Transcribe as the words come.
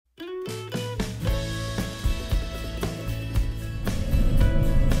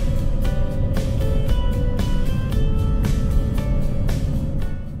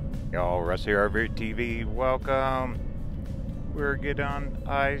Russ here, RVerTV. Welcome. We're getting on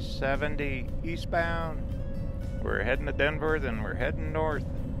I-70 eastbound. We're heading to Denver, then we're heading north.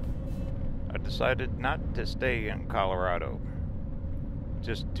 I decided not to stay in Colorado.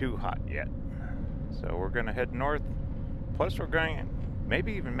 Just too hot yet. So we're going to head north. Plus we're going to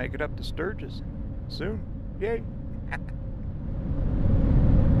maybe even make it up to Sturgis soon. Yay!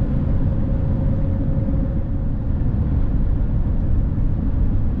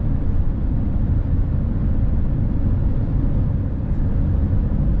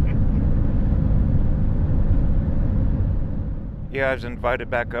 Yeah, I was invited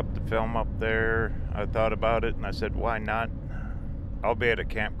back up to film up there. I thought about it and I said, why not? I'll be at a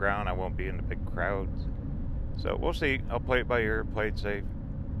campground. I won't be in the big crowds. So we'll see. I'll play it by ear, play it safe.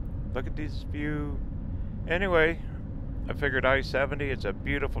 Look at this view. Anyway, I figured I-70, it's a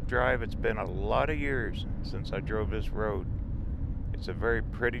beautiful drive. It's been a lot of years since I drove this road. It's a very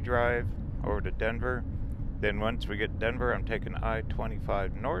pretty drive over to Denver. Then once we get Denver, I'm taking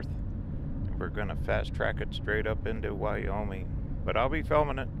I-25 north. And we're going to fast track it straight up into Wyoming. But I'll be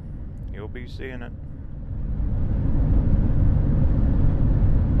filming it. You'll be seeing it.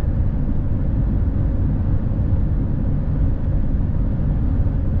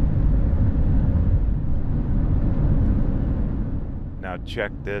 Now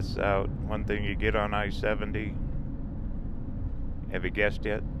check this out. One thing you get on I-70. Have you guessed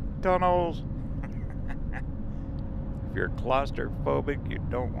yet? Tunnels. If you're claustrophobic, you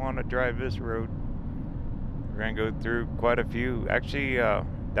don't want to drive this road. We're going to go through quite a few. Actually,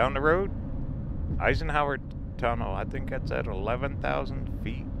 down the road, Eisenhower Tunnel. I think that's at 11,000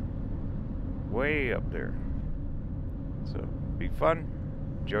 feet. Way up there. So, be fun.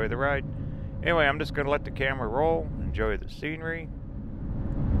 Enjoy the ride. Anyway, I'm just going to let the camera roll. Enjoy the scenery.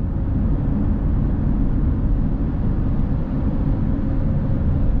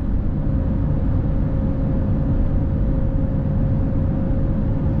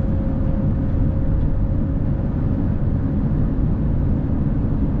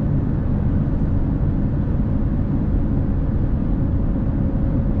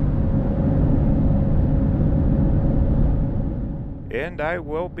 And I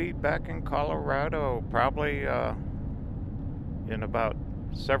will be back in Colorado probably in about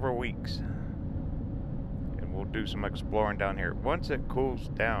several weeks. And we'll do some exploring down here. Once it cools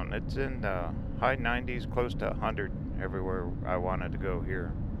down, it's in the high 90s, close to 100 everywhere I wanted to go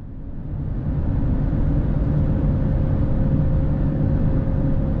here.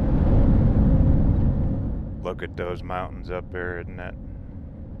 Look at those mountains up there, isn't that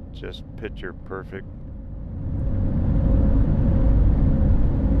just picture perfect?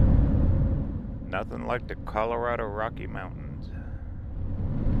 Nothing like the Colorado Rocky Mountains.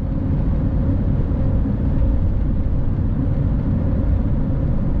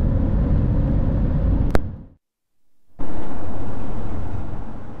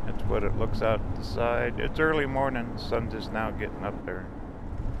 That's what it looks out the side. It's early morning. The sun's just now getting up there.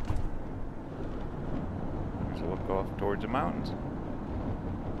 There's a look off towards the mountains.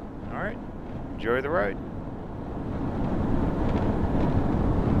 Alright, enjoy the ride.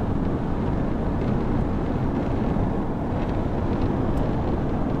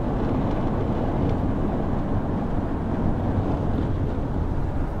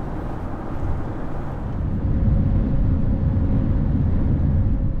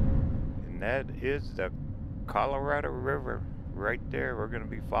 That is the Colorado River right there. We're going to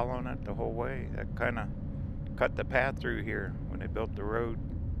be following it the whole way. That kind of cut the path through here when they built the road.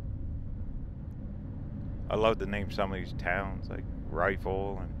 I love to name some of these towns like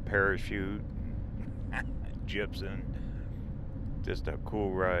Rifle and Parachute and Gibson. Just a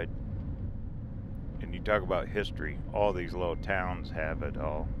cool ride. And you talk about history, all these little towns have it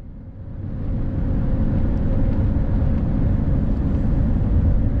all.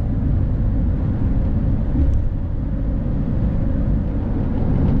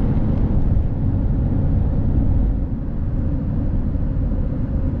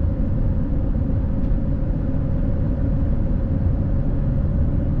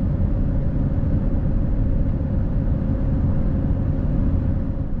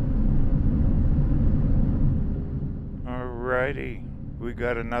 Alrighty, we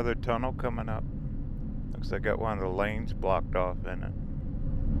got another tunnel coming up. Looks like I got one of the lanes blocked off in it.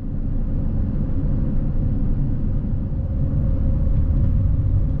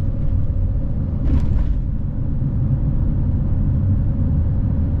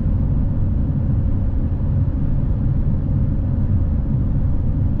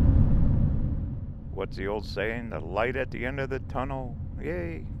 What's the old saying? The light at the end of the tunnel.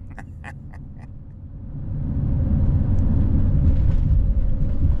 Yay!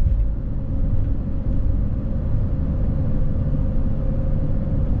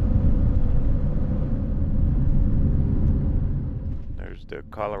 the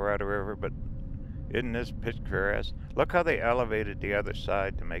Colorado River, but isn't this picturesque? Look how they elevated the other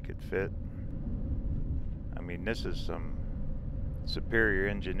side to make it fit. I mean, this is some superior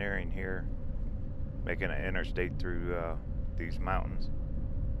engineering here, making an interstate through these mountains.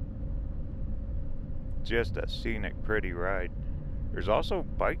 Just a scenic, pretty ride. There's also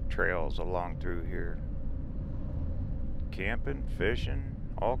bike trails along through here. Camping, fishing,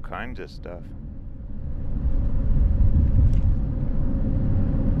 all kinds of stuff.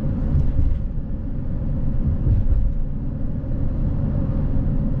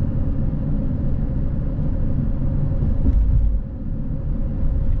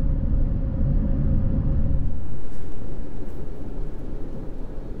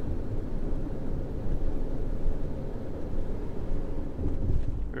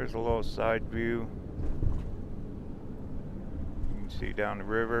 There's a little side view. You can see down the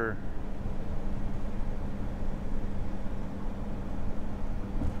river.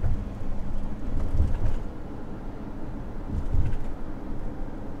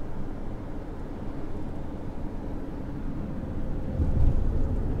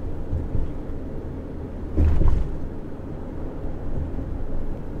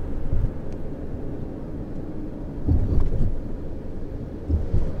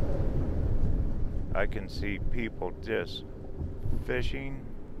 I can see people just fishing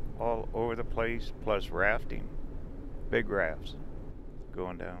all over the place, plus rafting. Big rafts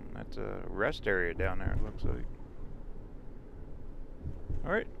going down. That's a rest area down there, it looks like.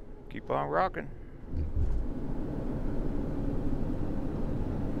 Alright, keep on rocking.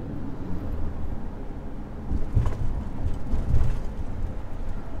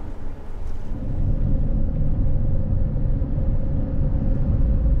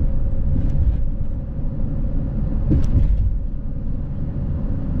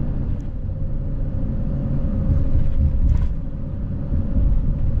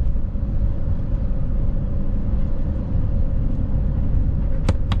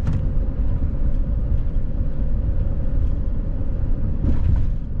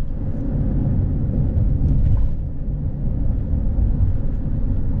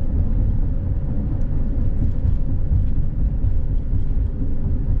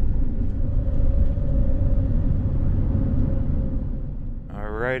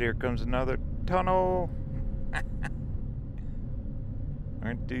 Alright, here comes another tunnel.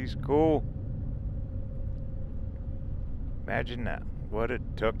 Aren't these cool? Imagine that, what it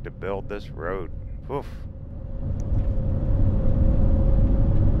took to build this road. Oof.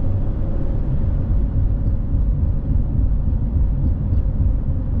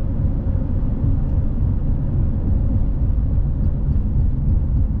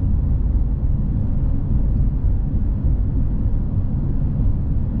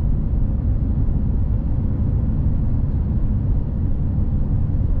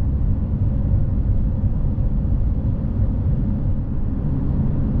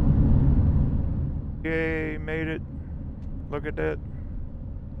 Yay, made it. Look at that.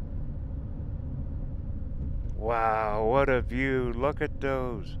 Wow, what a view. Look at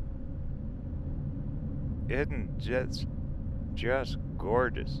those. Isn't just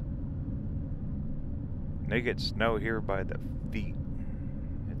gorgeous. They get snow here by the feet.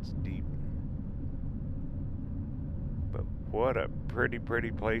 It's deep. But what a pretty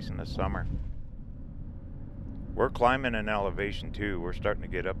place in the summer. We're climbing an elevation too. We're starting to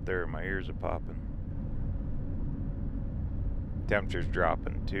get up there. My ears are popping. Temperature's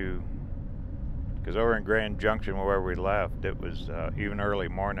dropping too, because over in Grand Junction where we left, it was even early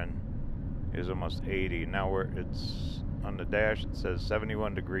morning is almost 80. Now it's on the dash, it says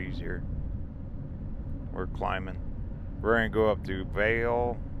 71 degrees here. We're climbing. We're gonna go up to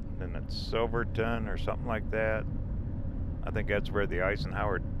Vale, then it's Silverton or something like that. I think that's where the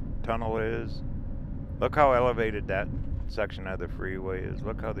Eisenhower Tunnel is. Look how elevated that section of the freeway is.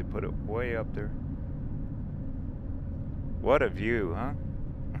 Look how they put it way up there. What a view, huh?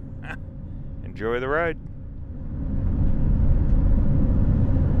 Enjoy the ride.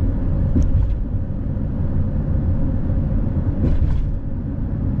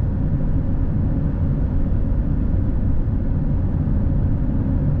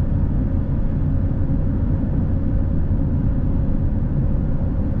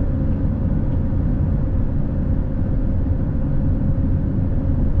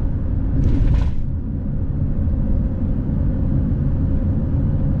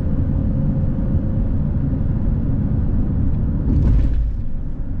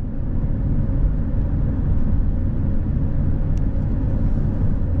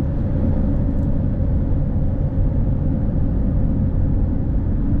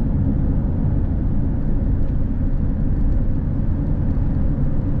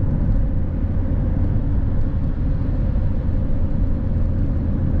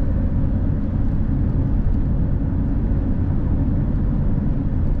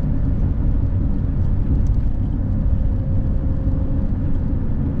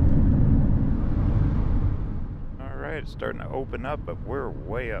 Alright, it's starting to open up, but we're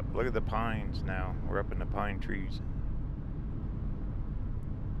way up. Look at the pines now. We're up in the pine trees.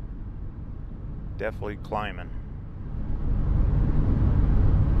 Definitely climbing.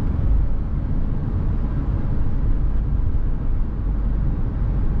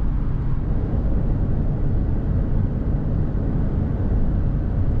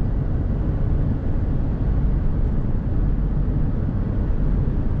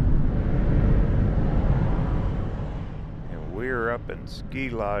 Up in ski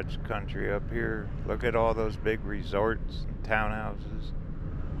lodge country up here. Look at all those big resorts and townhouses.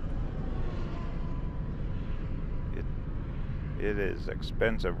 It is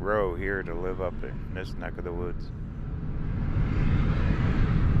expensive row here to live up in this neck of the woods.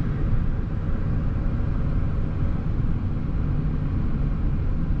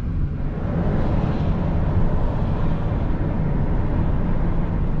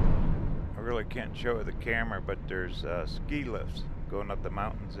 Can't show it the camera, but there's ski lifts going up the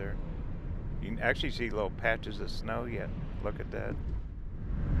mountains there. You can actually see little patches of snow yet. Look at that.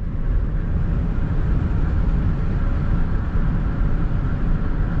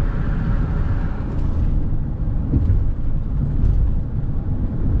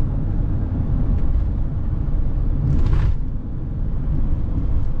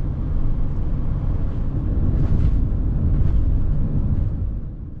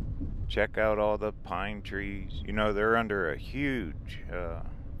 Check out all the pine trees. You know, they're under a huge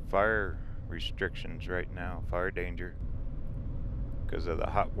fire restrictions right now, fire danger, because of the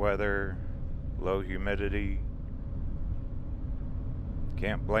hot weather, low humidity.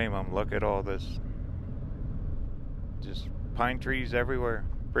 Can't blame them. Look at all this. Just pine trees everywhere.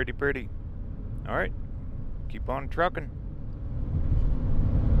 Pretty pretty. All right, keep on trucking.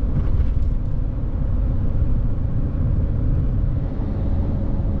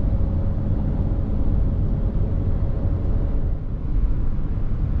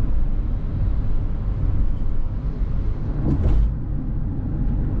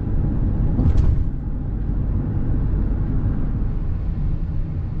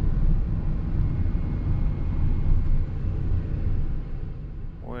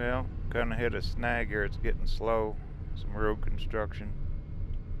 Gonna hit a snag here. It's getting slow. Some road construction.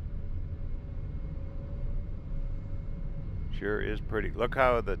 Sure is pretty. Look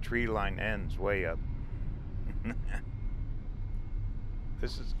how the tree line ends way up.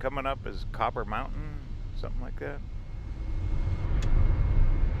 This is coming up as Copper Mountain, something like that.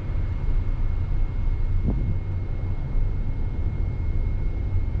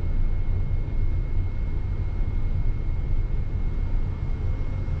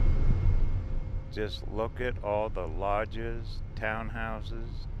 Just look at all the lodges, townhouses.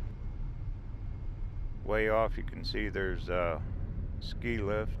 Way off you can see there's a ski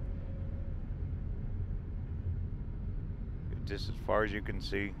lift. Just as far as you can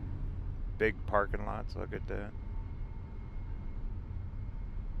see. Big parking lots, look at that.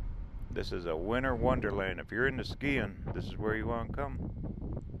 This is a winter wonderland. If you're into skiing, this is where you want to come.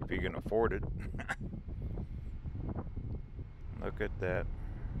 If you can afford it. Look at that.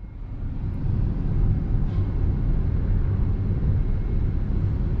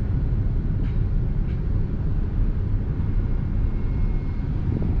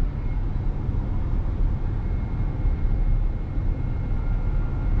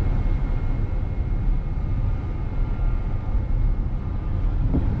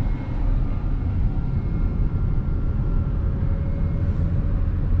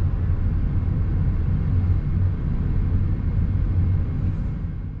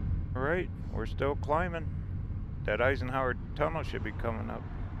 We're still climbing. That Eisenhower Tunnel should be coming up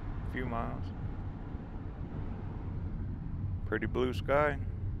a few miles. Pretty blue sky.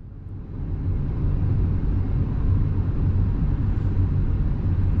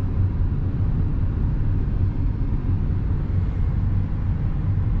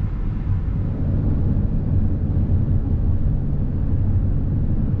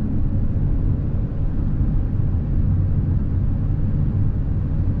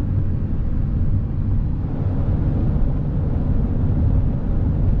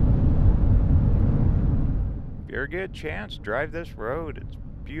 If you ever get a chance, drive this road. It's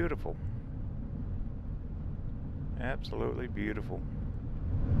beautiful. Absolutely beautiful.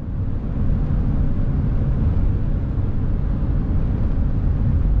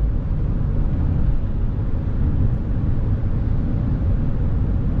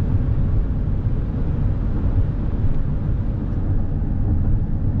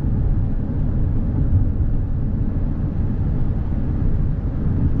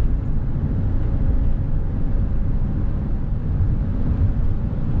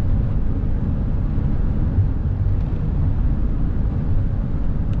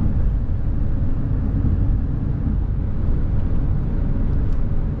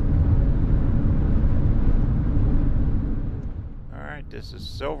 This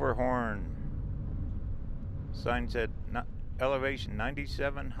is Silverhorn. Sign said elevation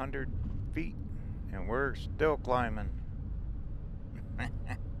 9,700 feet, and we're still climbing.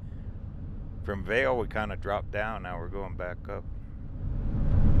 From Vail, we kind of dropped down. Now we're going back up.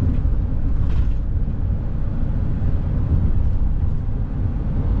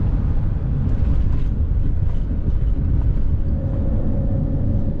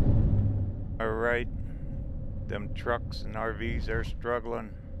 All right, them trucks and RVs, they're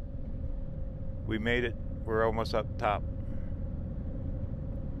struggling. We made it. We're almost up top.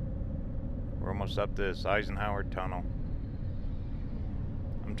 We're almost up this Eisenhower Tunnel.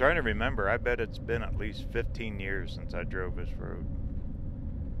 I'm trying to remember. I bet it's been at least 15 years since I drove this road.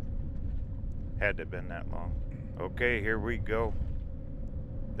 Had to have been that long. Okay, here we go.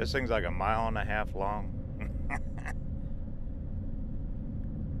 This thing's like 1.5 miles long.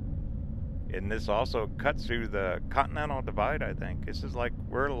 And this also cuts through the Continental Divide, I think. This is like,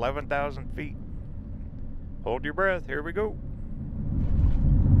 we're at 11,000 feet. Hold your breath, here we go.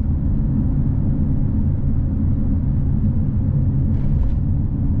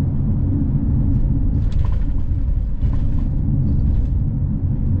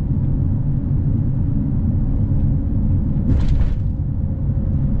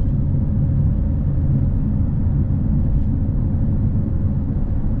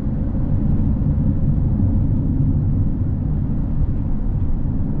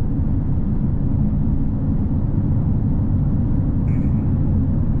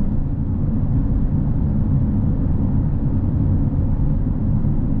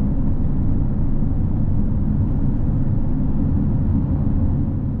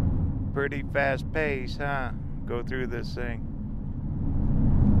 Pretty fast pace, huh? Go through this thing.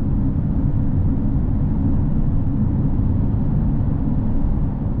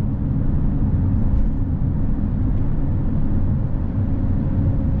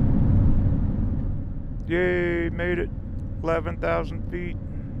 Yay, made it. 11,000 feet.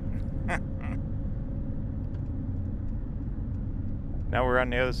 Now we're on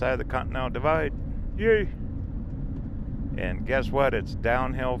the other side of the Continental Divide. Yay! And guess what? It's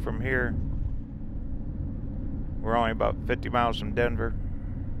downhill from here. We're only about 50 miles from Denver.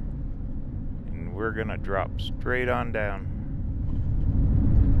 And we're gonna drop straight on down.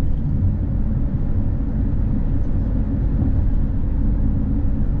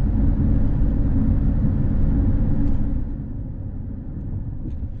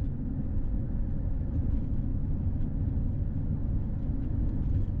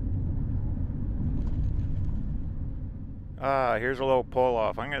 Here's a little pull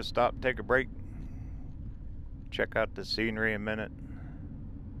off. I'm gonna stop, take a break, check out the scenery a minute.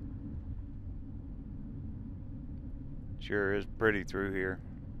 Sure is pretty through here.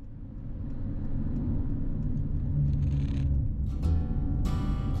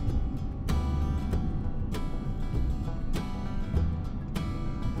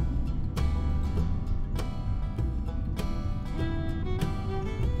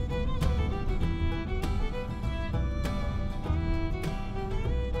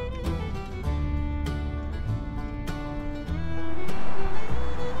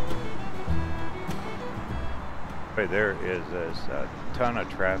 There is a ton of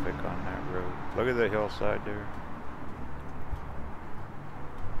traffic on that road. Look at the hillside there.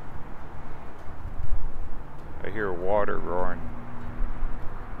 I hear water roaring.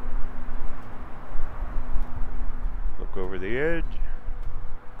 Look over the edge.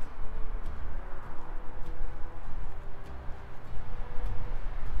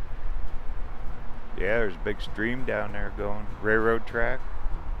 Yeah, there's a big stream down there going. Railroad track.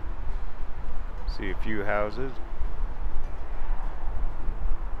 See a few houses.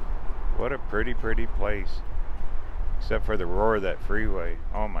 What a pretty, pretty place. Except for the roar of that freeway.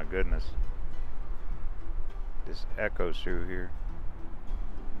 Oh my goodness. This echoes through here.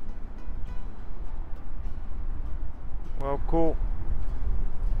 Well, cool.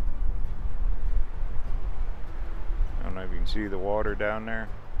 I don't know if you can see the water down there.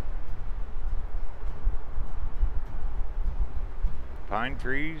 Pine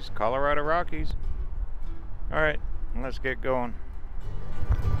trees, Colorado Rockies. Alright, let's get going.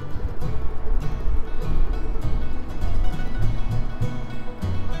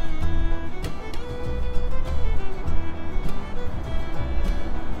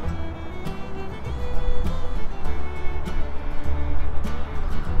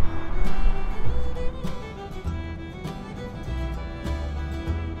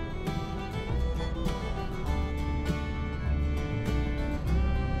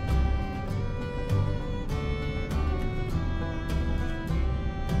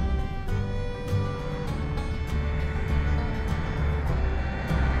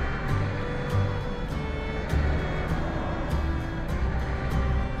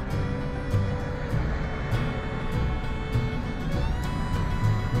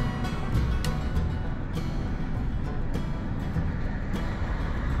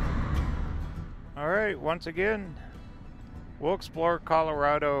 Alright, once again, we'll explore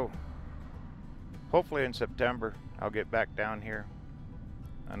Colorado. Hopefully in September. I'll get back down here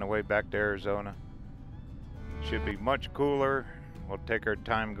on the way back to Arizona. Should be much cooler. We'll take our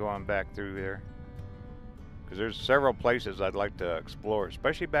time going back through there, because there's several places I'd like to explore,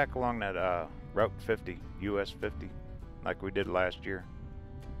 especially back along that Route 50, US 50, like we did last year.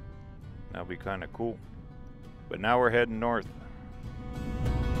 That'll be kind of cool. But now we're heading north.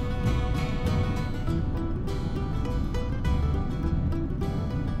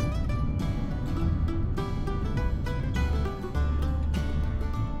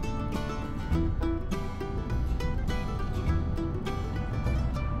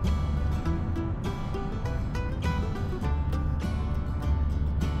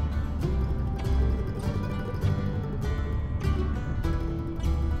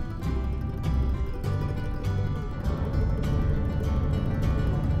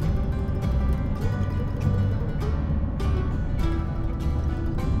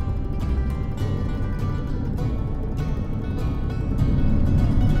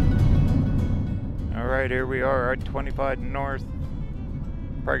 Alright, here we are, I-25 north.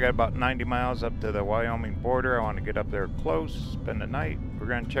 Probably got about 90 miles up to the Wyoming border. I want to get up there close, spend the night. We're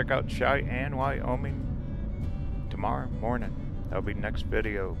going to check out Cheyenne, Wyoming tomorrow morning. That'll be next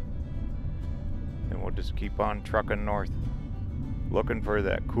video. And we'll just keep on trucking north, looking for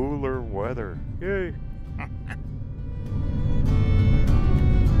that cooler weather. Yay!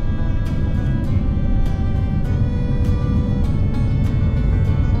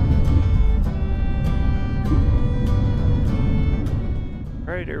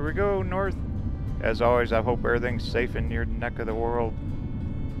 Alright, here we go, north. As always, I hope everything's safe in your neck of the world.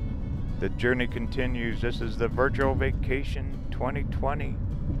 The journey continues. This is the Virtual Vacation 2020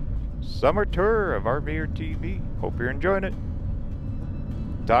 Summer Tour of RVerTV. Hope you're enjoying it.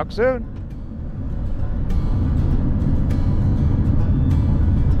 Talk soon.